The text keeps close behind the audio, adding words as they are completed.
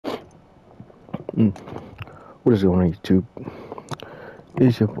Mm. What is going on YouTube?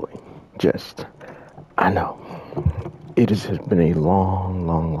 It's your boy, Jest. I know. It has been a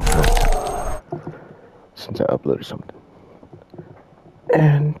long time since I uploaded something.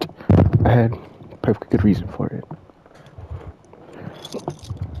 And I had perfectly good reason for it.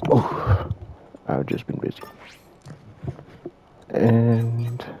 Oh, I've just been busy.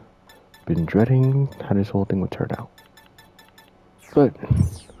 And been dreading how this whole thing would turn out. But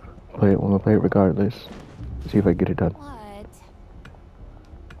I'm gonna play it regardless. See if I get it done. What?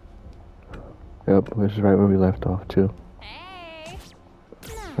 Yep, this is right where we left off too. Hey.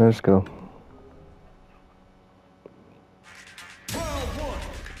 Let's go.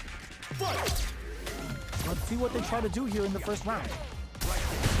 Let's see what they try to do here in the first round.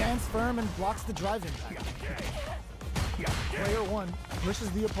 Stands firm and blocks the drive impact. Player 1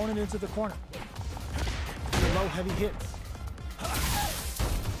 pushes the opponent into the corner. Low heavy hits.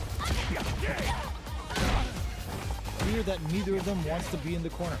 Clear that neither of them wants to be in the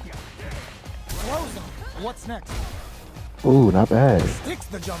corner. Throws him. What's next? Ooh, not bad. Sticks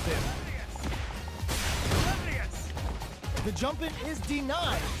the jump in. The jump in is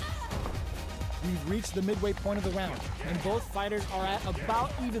denied. We've reached the midway point of the round, and both fighters are at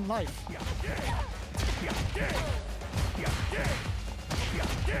about even life.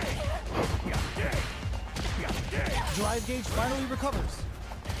 Drive gauge finally recovers.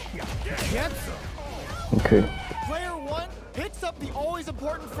 Gets him. Okay. Player 1 picks up the always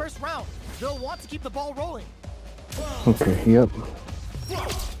important first round. They'll want to keep the ball rolling. Okay, yep.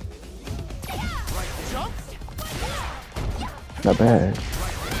 Jumps. Not bad.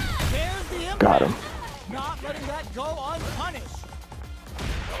 There's the impact. Got him. Not letting that go unpunished.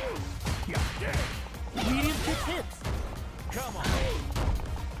 Medium kick hits. Come on.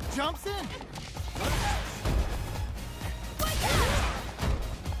 Jumps in.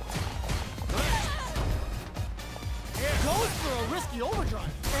 Goes for a risky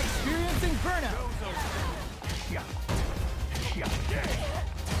overdrive. Experiencing burnout.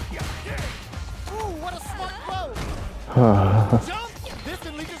 Ooh, what a smart throw. Jump. This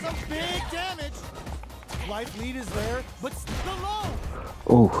can lead to some big damage. Life lead is there, but still low.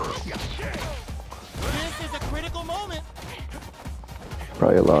 Ooh, This is a critical moment.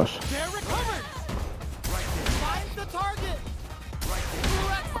 probably a loss. They're recovered. Finds the target.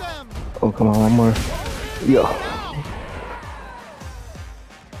 Wrecks them. Oh, come on, one more. Yo.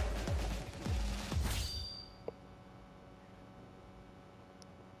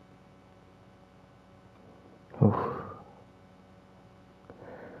 Oh.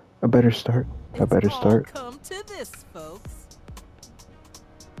 I better start. I better start. Come to this, folks.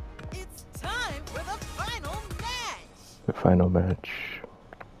 It's time for the final match. The final match.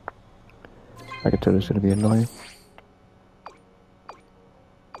 I can tell this is gonna be annoying.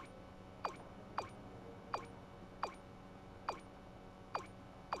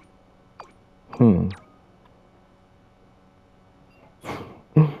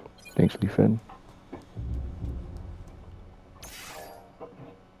 Thanks, Lee Finn.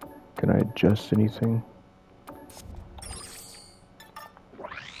 Can I adjust anything?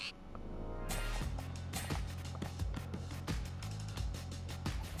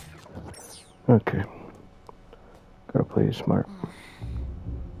 Okay. Gotta play it smart.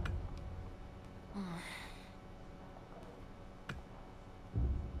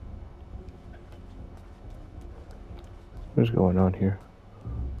 What's going on here?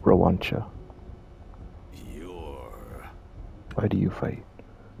 Rawancha. Why do you fight?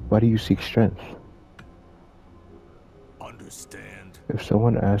 Why do you seek strength? Understand? If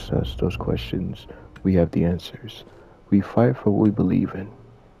someone asks us those questions, we have the answers. We fight for what we believe in.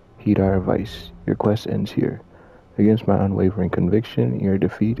 Heed our advice. Your quest ends here. Against my unwavering conviction, your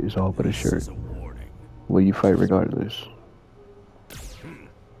defeat is all but assured. This is a warning. Will you fight regardless?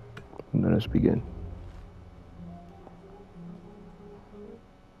 Let us begin.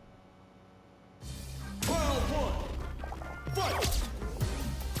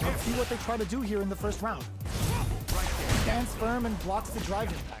 Let's see what they try to do here in the first round. Stands firm and blocks the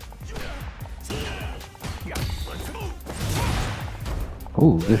drive impact.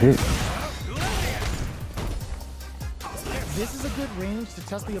 Ooh, good hit. This is a good range to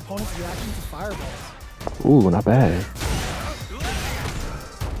test the opponent's reaction to fireballs. Ooh, not bad.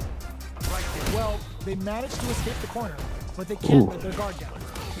 Well, they managed to escape the corner, but they can't Ooh. let their guard down.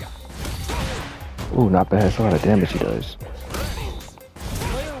 Ooh, not bad. That's a lot of damage he does.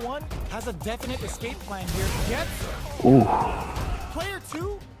 Player 1 has a definite escape plan here. Gets it. Ooh. Player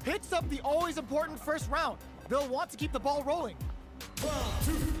 2 picks up the always important first round. They'll want to keep the ball rolling.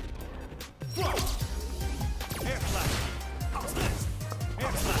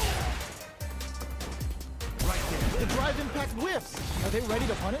 The drive impact whiffs. Are they ready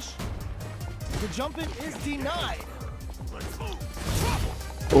to punish? The jump in is denied.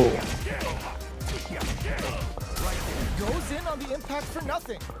 Oh. Goes in on the impact for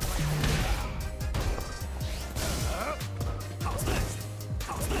nothing.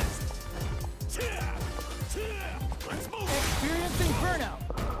 Experiencing burnout.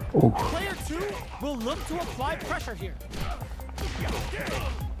 Oh. Player 2 will look to apply pressure here.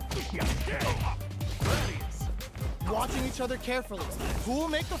 Watching each other carefully. Who will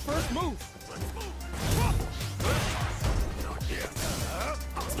make the first move?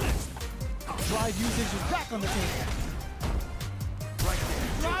 Drive usage is back on the table.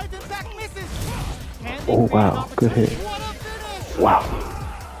 Drive impact misses. Oh wow, good hit. What a finish! Wow.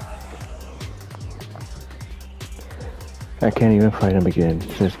 I can't even fight him again.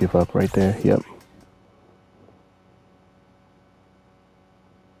 Just give up right there. Yep.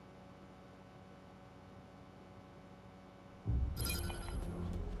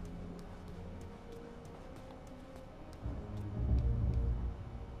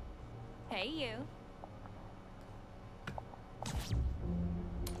 Hey, you.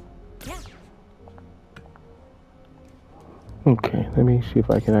 Yeah. Okay, let me see if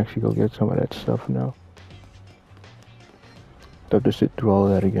I can actually go get some of that stuff now. Have to sit through all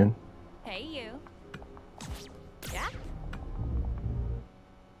of that again. Hey, you. Yeah.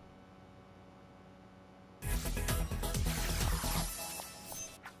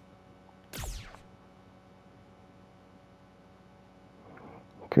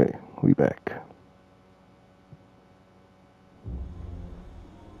 Okay, we back.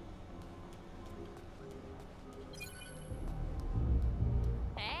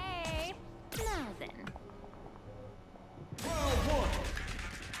 Hey. Nothing.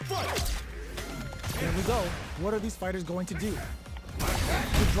 There we go. What are these fighters going to do?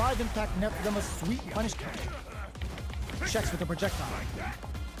 The drive impact nets them a sweet punish counter. Checks with the projectile.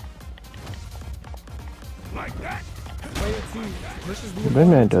 Player 2 pushes the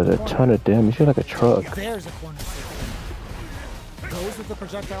Redman does a ton of damage. He's like a truck. There's a corner save. Goes with the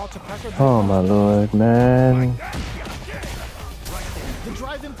projectile to pressure the Oh my lord, man. The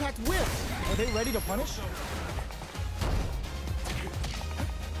drive impact whiffs. Are they ready to punish?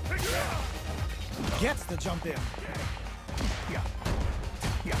 Gets the jump in.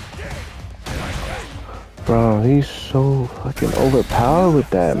 Bro, he's so fucking overpowered with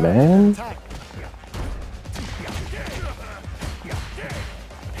that, man. Attack.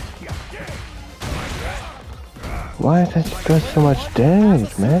 Why is that doing so much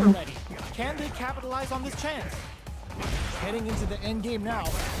damage, man? Can they capitalize on this chance? Heading into the end game now.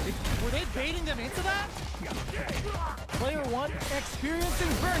 Were they baiting them into that? Player 1 experiencing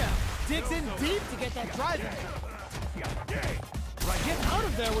burnout. Digs in deep to get that drive in. Get out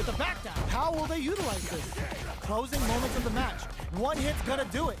of there with the back down. How will they utilize this? Closing moments of the match. One hit's gonna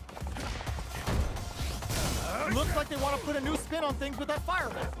do it. Looks like they want to put a new spin on things with that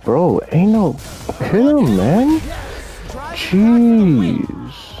fireball. Bro, ain't no hit him, man. Drive impact for the win.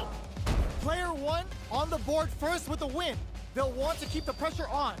 Jeez. Player 1 on the board first with the win. They'll want to keep the pressure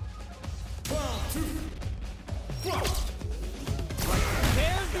on.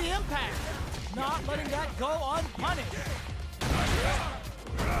 There's the impact. Not letting that go unpunished.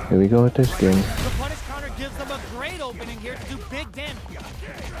 Here we go with this game. The punish counter gives them a great opening here to do big damage.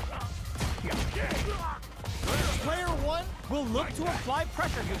 Player 1 will look to apply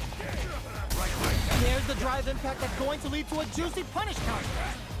pressure here. There's the drive impact that's going to lead to a juicy punish counter.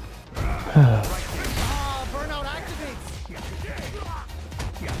 Burnout activates.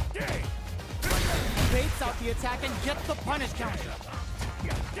 Baits out the attack and gets the punish counter.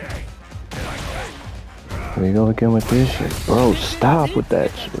 Here we go again with this shit. Bro, stop with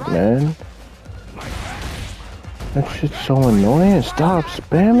that shit, man. That shit's so annoying. Stop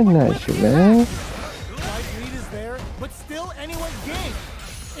spamming that shit, man. Life lead is there, but still anyone's game.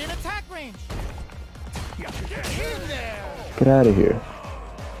 In attack range. In there. Get out of here.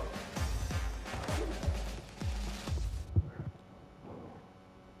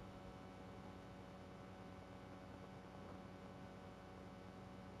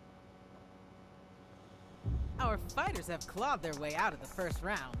 Our fighters have clawed their way out of the first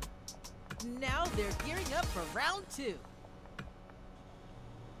round. Now they're gearing up for round 2.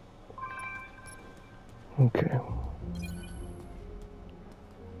 Okay.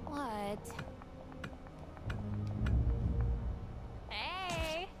 What?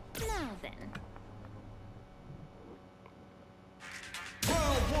 Hey. Nothing.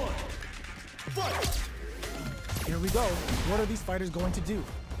 Here we go. What are these fighters going to do?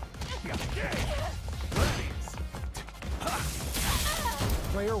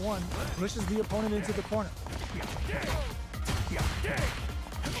 Player 1 pushes the opponent into the corner.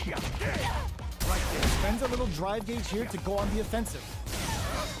 Spends a little drive gauge here to go on the offensive.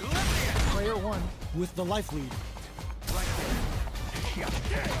 Player 1 with the life lead.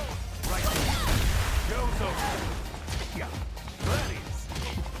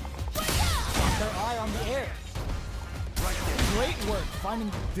 Got their eye on the air. Great work.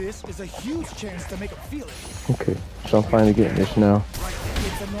 Finding this is a huge chance to make them feel it. Okay, so I'm finally getting this now.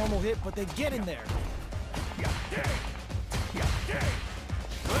 It's a normal hit, but they get in there.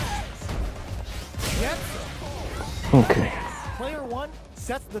 Yep. Okay. Player 1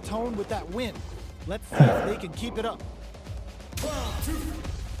 sets the tone with that win. Let's see if they can keep it up.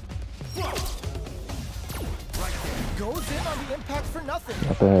 Goes in on the impact for nothing.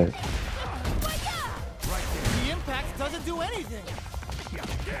 Not bad. The impact doesn't do anything.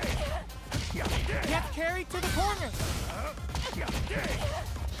 Gets carried to the corner.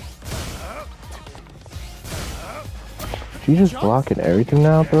 She just blocking everything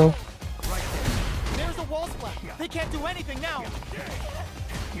now, bro? There's a wall splat. They can't do anything now.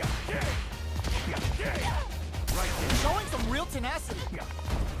 Showing some real tenacity.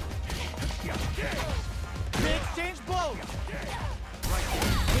 They exchange blows.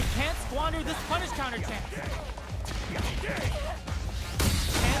 They can't squander this punish counter chance.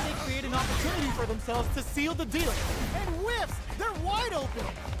 Can they create an opportunity for themselves to seal the deal? And whiffs! They're wide open!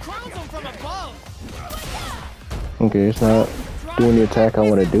 Crowns them from above! Okay, it's not doing the attack I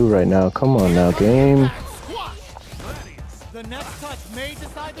want to do right now. Come on now, game. The next touch may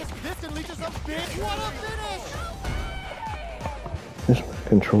decide this. This can lead to some big. What a finish! This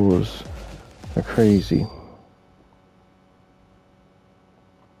controls are crazy.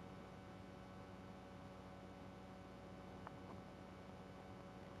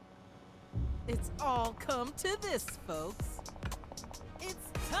 It's all come to this, folks.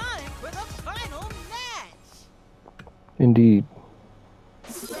 It's time for the final match. Indeed.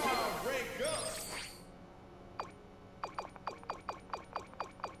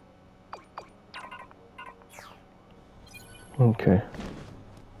 Okay.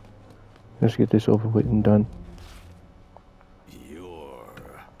 Let's get this over with and done.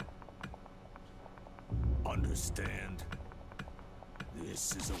 Understand?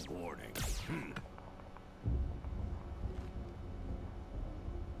 This is a warning.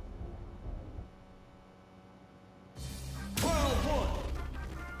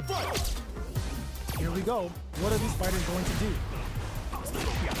 Here we go. What are these fighters going to do?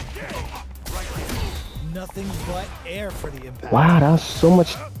 Nothing but air for the impact. Wow, that was so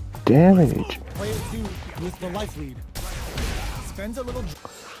much damage. Player 2 with the life lead. Spends a little.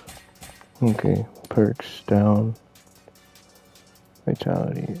 Okay, perks down.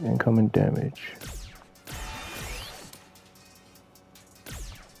 Vitality, incoming damage.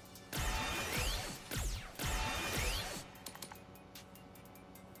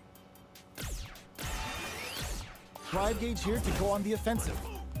 Drive gauge here to go on the offensive.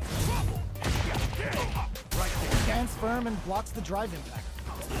 Stands firm and blocks the drive impact.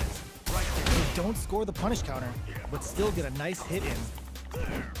 They don't score the punish counter, but still get a nice hit in.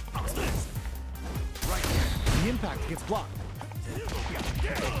 The impact gets blocked.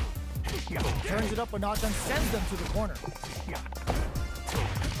 Turns it up a notch and sends them to the corner.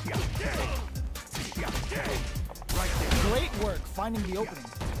 Great work finding the opening.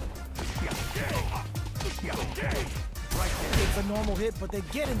 It's a normal hit, but they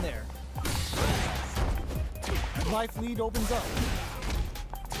get in there. Life lead opens up.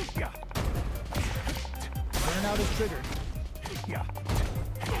 Burnout is triggered.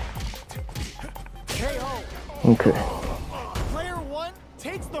 KO. Okay. Player 1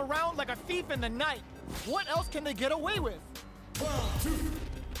 takes the round like a thief in the night. What else can they get away with?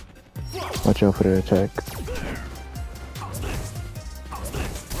 Watch out for the attack.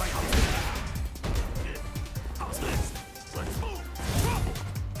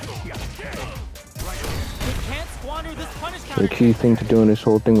 The key thing to doing this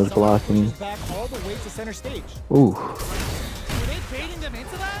whole thing was blocking. Back all the way to center stage. Ooh. Were they baiting them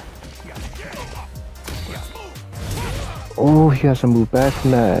into that? Oh, he has to move back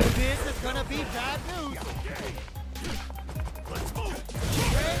from that. This is gonna be bad news.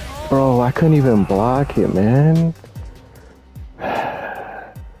 Bro, I couldn't even block it, man.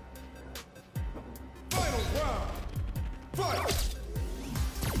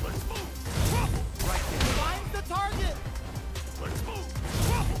 Finds the target.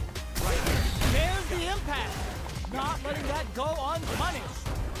 There's the impact. Not letting that go unpunished.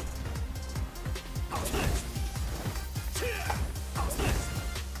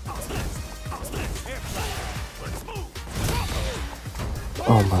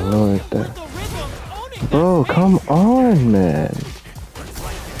 Oh my lord, With the rhythm, owning Bro, come on, man.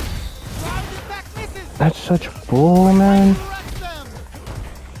 Drive it back misses. That's such bull, man. Direct them.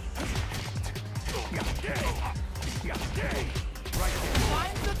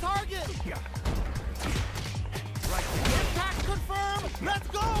 Finds the target. Impact confirmed. Let's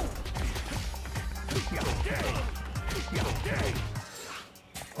go.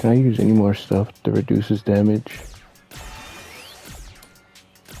 Can I use any more stuff that reduces damage?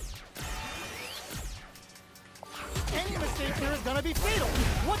 Any mistake here is gonna be fatal.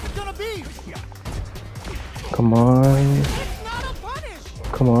 What's it gonna be? Come on. It's not a punish.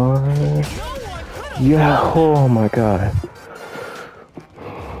 Come on. No one could have. Yeah, oh my god.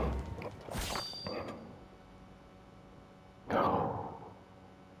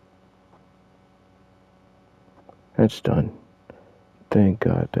 That's done. Thank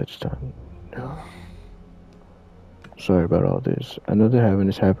God that's done. Sorry about all this. I know that having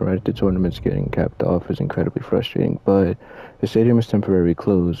this happen right at the tournament's getting capped off is incredibly frustrating, but the stadium is temporarily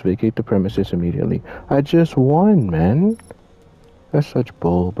closed. Vacate the premises immediately. I just won, man. That's such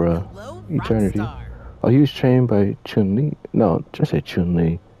bull, bruh. Hello, Eternity. Rockstar. Oh, he was trained by Chun-Li. No, just say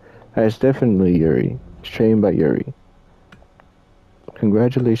Chun-Li. It's definitely Yuri. It's trained by Yuri.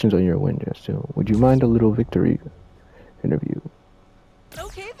 Congratulations on your win, Justin. Would you mind a little victory interview?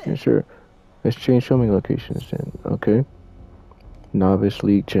 Okay Yeah, then. sure. Let's change filming locations then, okay? Novice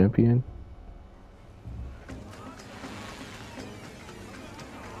League champion.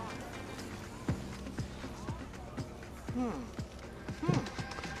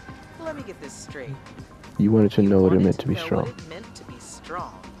 Let me get this straight. You wanted to know what it wanted meant to be know strong. What it meant to be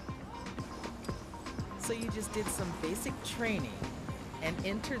strong. So you just did some basic training and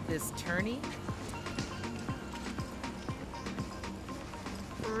entered this tourney?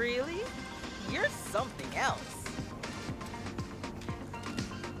 Really? You're something else.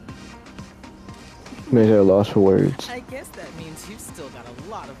 Made her loss for words. I guess that means you've still got a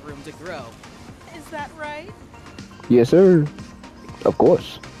lot of room to grow. Is that right? Yes, sir. Of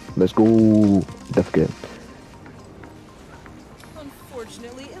course. Let's go. Don't forget.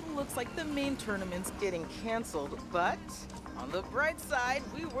 Unfortunately, it looks like the main tournament's getting canceled, but on the bright side,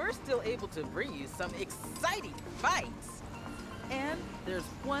 we were still able to bring you some exciting fights. And there's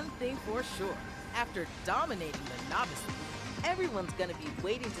one thing for sure. After dominating the Novice League, everyone's gonna be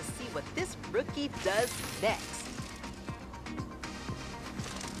waiting to see what this rookie does next.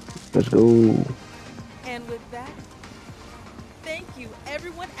 Let's go. And with that, thank you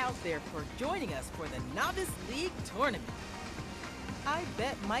everyone out there for joining us for the Novice League tournament. I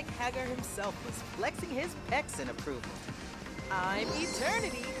bet Mike Hagar himself was flexing his pecs in approval. I'm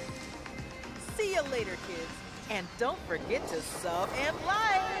Eternity. See you later, kids. And don't forget to sub and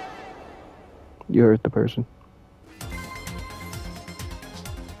like. You hurt the person.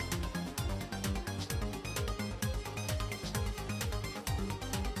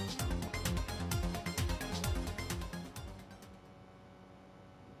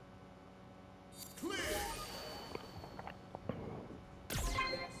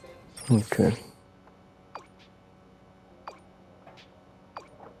 Okay.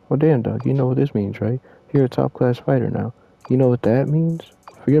 Well, damn, dog, you know what this means, right? You're a top-class fighter now. You know what that means?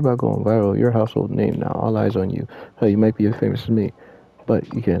 Forget about going viral. You're a household name now. All eyes on you. Hell, you might be as famous as me.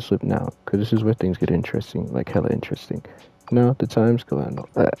 But you can't slip now, because this is where things get interesting, like hella interesting. Now, the time's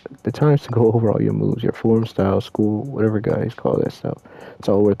to go over all your moves, your form, style, school, whatever guys call that stuff. It's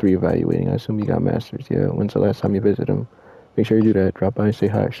all worth reevaluating. I assume you got masters, yeah? When's the last time you visited them? Make sure you do that. Drop by and say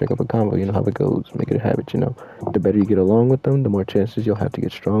hi. Check up a combo. You know how it goes. Make it a habit, you know. The better you get along with them, the more chances you'll have to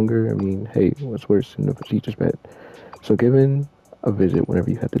get stronger. I mean, hey, what's worse than the procedures bet? So give in a visit whenever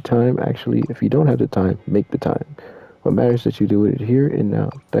you have the time. Actually, if you don't have the time, make the time. What matters is that you do it here and now.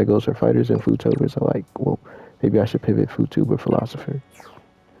 That goes for fighters and foodtubers alike. Well, maybe I should pivot foodtuber philosopher.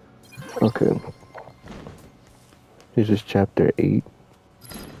 Okay. This is chapter 8.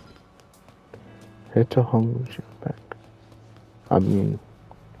 Head to Hong's back. I mean,